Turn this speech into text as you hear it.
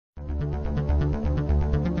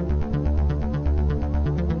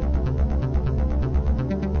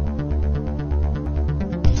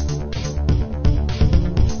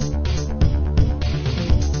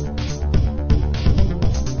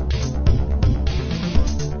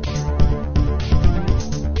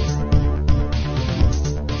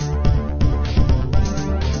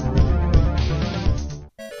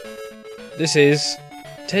This is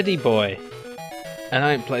Teddy Boy, and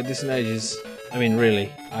I ain't played this in ages. I mean,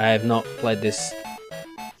 really, I have not played this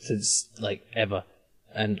since, like, ever,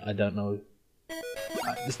 and I don't know...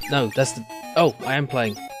 No, that's the... Oh, I am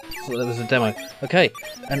playing. I thought that was a demo. Okay,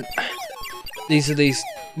 and these are these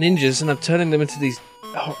ninjas, and I'm turning them into these...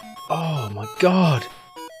 Oh my god!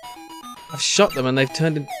 I've shot them, and they've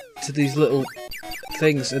turned into these little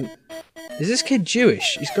things, and... Is this kid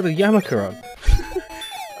Jewish? He's got a yarmulke on.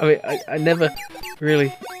 I mean, I never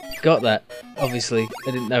really got that. Obviously,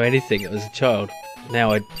 I didn't know anything as a child.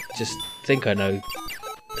 Now I just think I know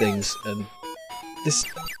things, and this...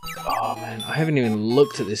 Oh man, I haven't even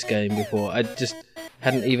looked at this game before. I just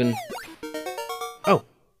hadn't even... Oh!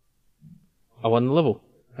 I won the level.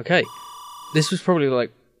 Okay. This was probably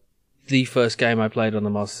like the first game I played on the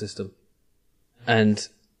Master System. And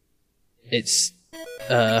it's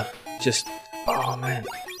just... Oh man.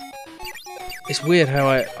 It's weird how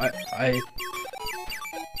I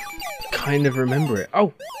kind of remember it.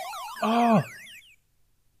 Oh! Oh!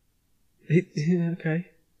 Yeah,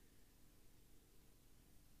 okay.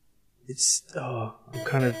 It's... Oh, I'm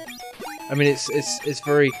kind of... I mean, it's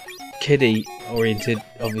very kiddie oriented,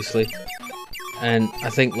 obviously. And I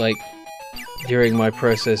think, like, during my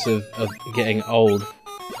process of getting old,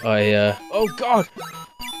 I, oh god!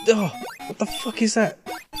 Oh, what the fuck is that?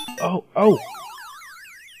 Oh, oh!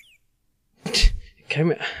 It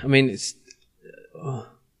came... I mean, it's... Oh,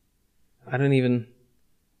 I don't even...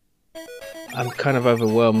 I'm kind of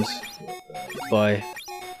overwhelmed by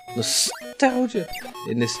nostalgia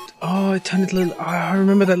in this... Oh, it turned into a little... Oh, I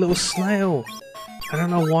remember that little snail! I don't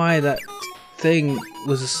know why that thing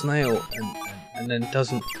was a snail and then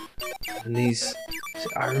doesn't... And these...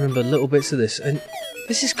 I remember little bits of this, and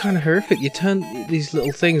this is kind of horrific. You turn these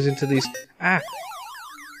little things into these...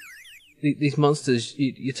 These monsters,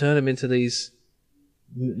 you turn them into these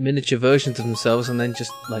miniature versions of themselves and then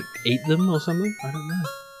just, like, eat them or something? I don't know.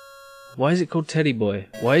 Why is it called Teddy Boy?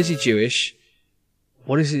 Why is he Jewish?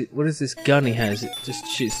 What is it? What is this gun he has? It just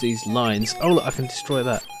shoots these lines. Oh look, I can destroy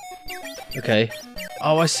that. Okay.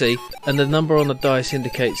 Oh, I see. And the number on the dice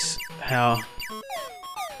indicates how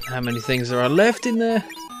many things there are left in there.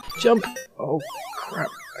 Jump! Oh crap!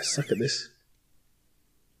 I suck at this.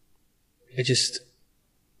 It just...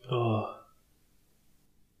 Oh.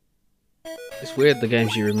 It's weird the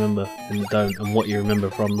games you remember and don't, and what you remember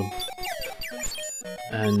from them.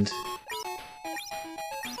 And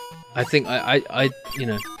I think I you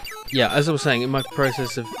know, yeah, as I was saying, in my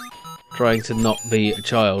process of trying to not be a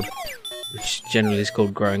child, which generally is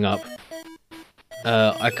called growing up,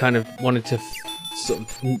 I kind of wanted to sort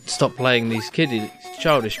of stop playing these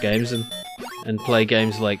childish games and play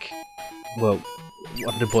games like, well,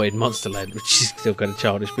 Wonder Boy in Monsterland, which is still kind of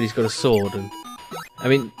childish, but he's got a sword, and I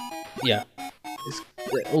mean, yeah, it's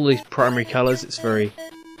all these primary colours. It's very...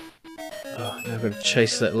 Oh, now I've got to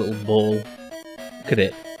chase that little ball. Look at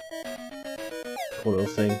it. Poor little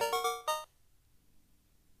thing.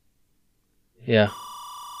 Yeah.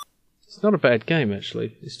 It's not a bad game,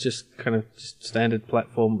 actually. It's just kind of just standard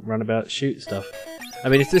platform, runabout, shoot stuff. I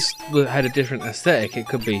mean, if this had a different aesthetic, it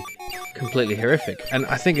could be completely horrific. And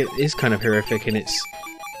I think it is kind of horrific in its...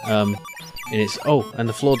 Oh, and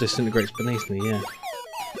the floor disintegrates beneath me, yeah.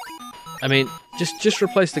 I mean, just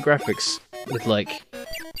replace the graphics with, like...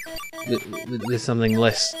 There's something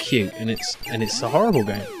less cute, and it's a horrible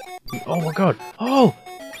game. Oh my god! Oh,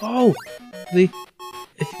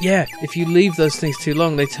 if you leave those things too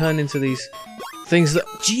long, they turn into these things that...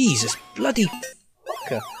 Jesus bloody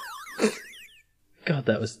fucker! God,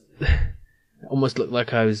 that was... It almost looked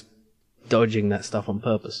like I was dodging that stuff on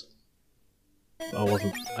purpose. I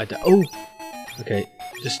wasn't. Oh, okay.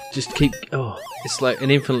 Just keep... Oh, it's like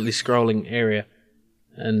an infinitely scrolling area,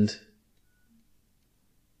 and...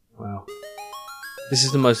 Wow. This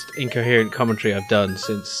is the most incoherent commentary I've done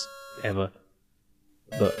since ever.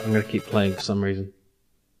 But I'm going to keep playing for some reason.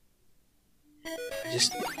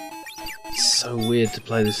 It's so weird to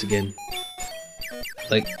play this again.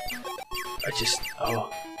 Like, I just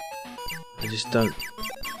don't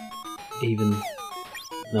even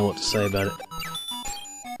know what to say about it.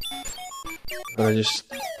 But I just...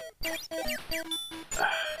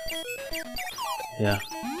 Yeah.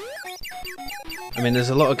 I mean, there's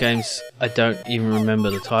a lot of games I don't even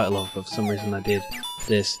remember the title of, but for some reason I did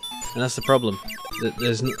this. And that's the problem.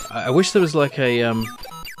 I wish there was like a,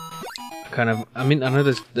 kind of... I mean, I know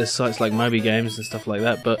there's sites like Moby Games and stuff like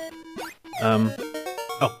that, but...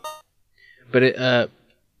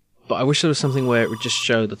 But I wish there was something where it would just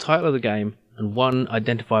show the title of the game and one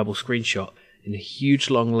identifiable screenshot in a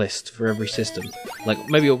huge long list for every system. Like,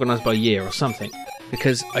 maybe organised by year or something.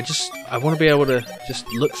 because I want to be able to just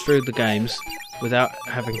look through the games without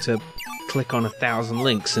having to click on 1,000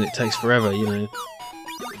 links, and it takes forever, you know.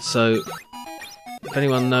 So if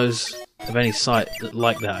anyone knows of any site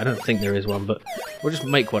like that, I don't think there is one, but we'll just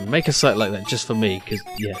make one. Make a site like that just for me, because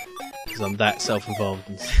I'm that self-involved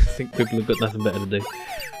and I think people have got nothing better to do.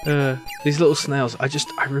 These little snails, I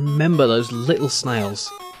remember those little snails.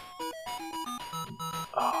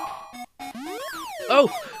 Oh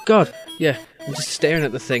God, yeah, I'm just staring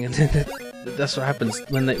at the thing, and then that's what happens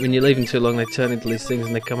when you're leaving too long. They turn into these things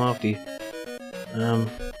and they come after you.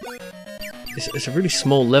 It's a really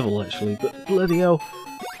small level actually, but bloody hell.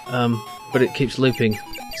 But it keeps looping,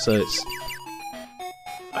 so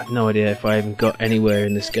I have no idea if I even got anywhere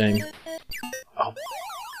in this game. Oh,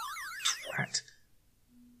 drat.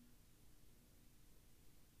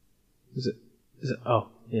 Is it? Oh,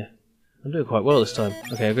 yeah. I'm doing quite well this time.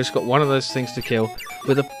 Okay, I've just got one of those things to kill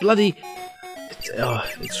with a bloody...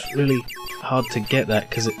 it's really hard to get that,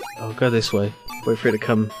 because I'll go this way. Wait for it to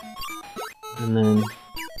come. And then...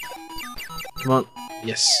 Come on.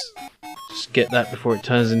 Yes. Just get that before it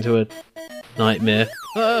turns into a nightmare.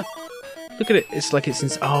 Look at it. It's like it's...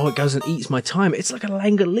 it goes and eats my time. It's like a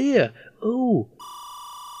Langolier. Ooh.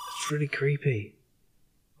 It's really creepy.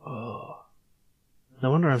 Oh.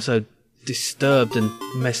 No wonder I'm so disturbed and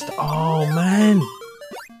messed up. Oh, man.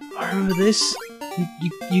 I remember this.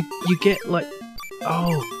 You get, like...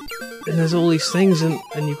 Oh. And there's all these things, and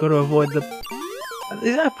you've got to avoid the...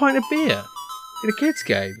 Is that a pint of beer? In a kid's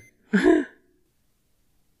game?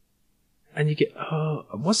 And you get... Oh,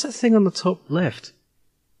 what's that thing on the top left?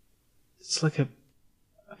 It's like a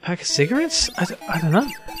pack of cigarettes? I don't know.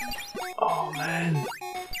 Oh, man.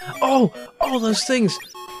 Oh, those things.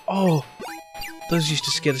 Oh, those used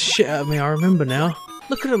to scare the shit out of me. I remember now.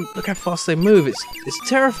 Look at them. Look how fast they move. It's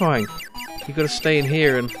terrifying. You've got to stay in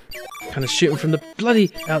here and kind of shoot them from the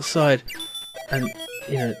bloody outside. And,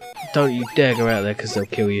 you know, don't you dare go out there because they'll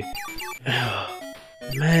kill you. Oh,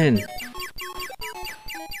 man.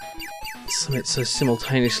 Something so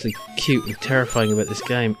simultaneously cute and terrifying about this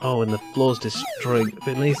game. Oh, and the floor's destroying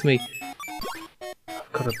beneath me.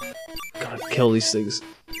 I've gotta kill these things.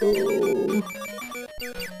 Oh.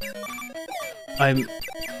 I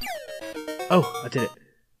did it.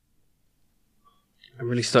 I'm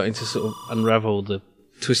really starting to sort of unravel the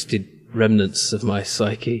twisted remnants of my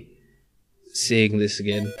psyche. Seeing this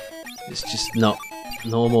again, it's just not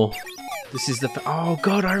normal. This is oh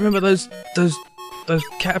God, I remember those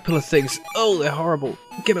caterpillar things. Oh, they're horrible.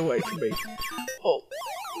 Get away from me. Oh,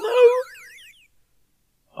 no.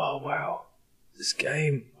 Oh, wow. This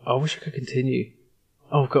game. I wish I could continue.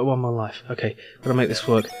 Oh, I've got one more life. Okay, I've got to make this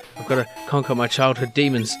work. I've got to conquer my childhood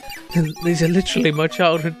demons. These are literally my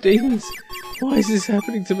childhood demons. Why is this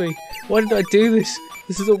happening to me? Why did I do this?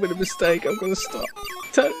 This has all been a mistake. I'm going to stop.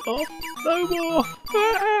 Turn it off. No more.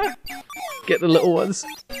 Ah! Get the little ones.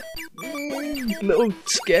 Little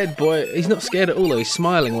scared boy. He's not scared at all though. He's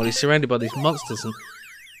smiling while he's surrounded by these monsters,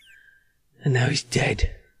 and now he's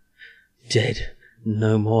dead. Dead.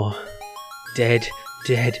 No more. Dead.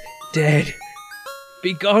 Dead. Dead.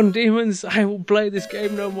 Be gone, demons. I will play this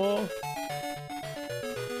game no more.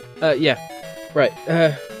 Yeah. Right.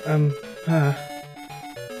 Yeah,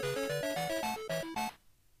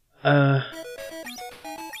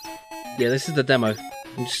 this is the demo.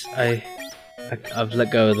 I've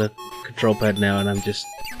let go of the control pad now, and I'm just...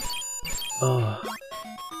 Oh.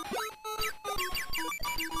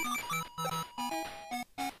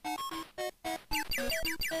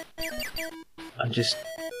 I'm just...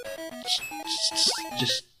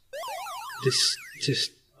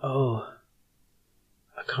 Oh.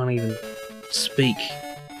 I can't even speak.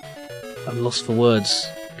 I'm lost for words.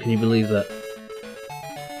 Can you believe that?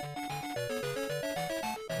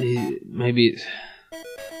 Maybe it's...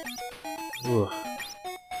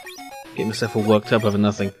 Get myself all worked up over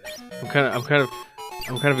nothing. I'm kind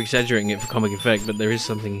of exaggerating it for comic effect, but there is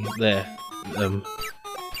something there.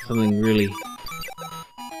 Something really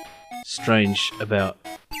strange about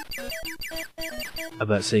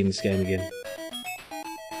seeing this game again.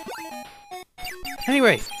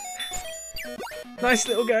 Anyway, nice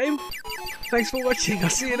little game. Thanks for watching. I'll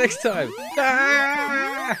see you next time.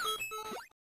 Ah!